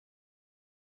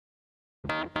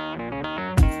Everybody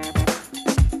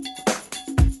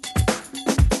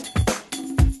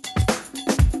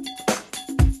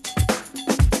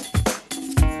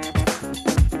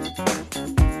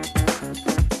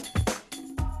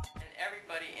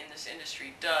in this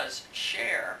industry does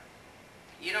share.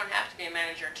 You don't have to be a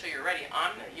manager until you're ready.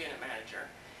 I'm the unit manager.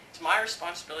 It's my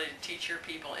responsibility to teach your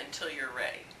people until you're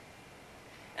ready.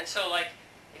 And so, like,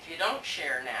 if you don't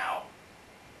share now,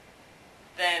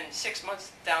 then 6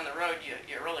 months down the road you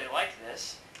really like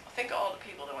this. Think of all the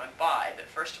people that went by, that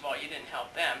first of all you didn't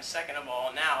help them, second of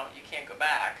all now you can't go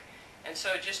back. And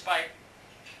so just by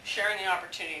sharing the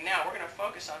opportunity now, we're going to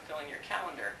focus on filling your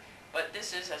calendar, but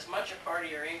this is as much a part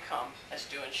of your income as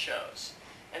doing shows.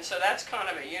 And so that's kind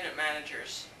of a unit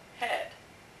manager's head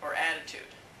or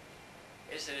attitude,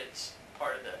 is that it's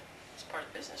part of the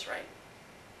business, right?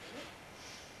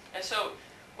 And so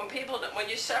when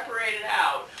you separate it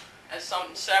out as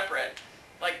something separate,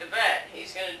 like the vet,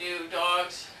 he's going to do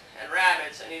dogs and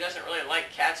rabbits, and he doesn't really like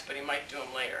cats, but he might do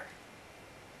them later.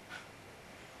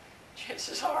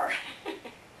 Chances are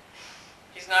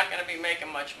he's not going to be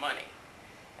making much money.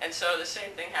 And so the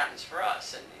same thing happens for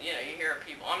us. And you hear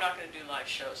people, I'm not going to do live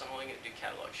shows, I'm only going to do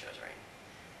catalog shows, right?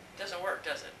 It doesn't work,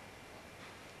 does it?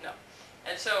 No.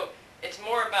 And so it's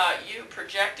more about you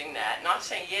projecting that, not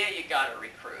saying, yeah, you got to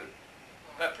recruit,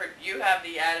 but you have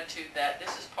the attitude that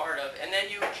this is part of, and then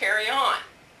you carry on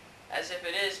as if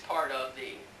it is part of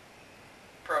the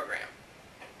program.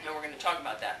 And we're going to talk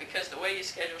about that, because the way you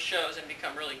schedule shows and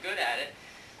become really good at it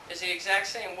is the exact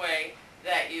same way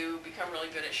that you become really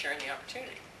good at sharing the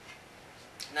opportunity.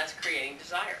 And that's creating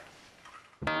desire.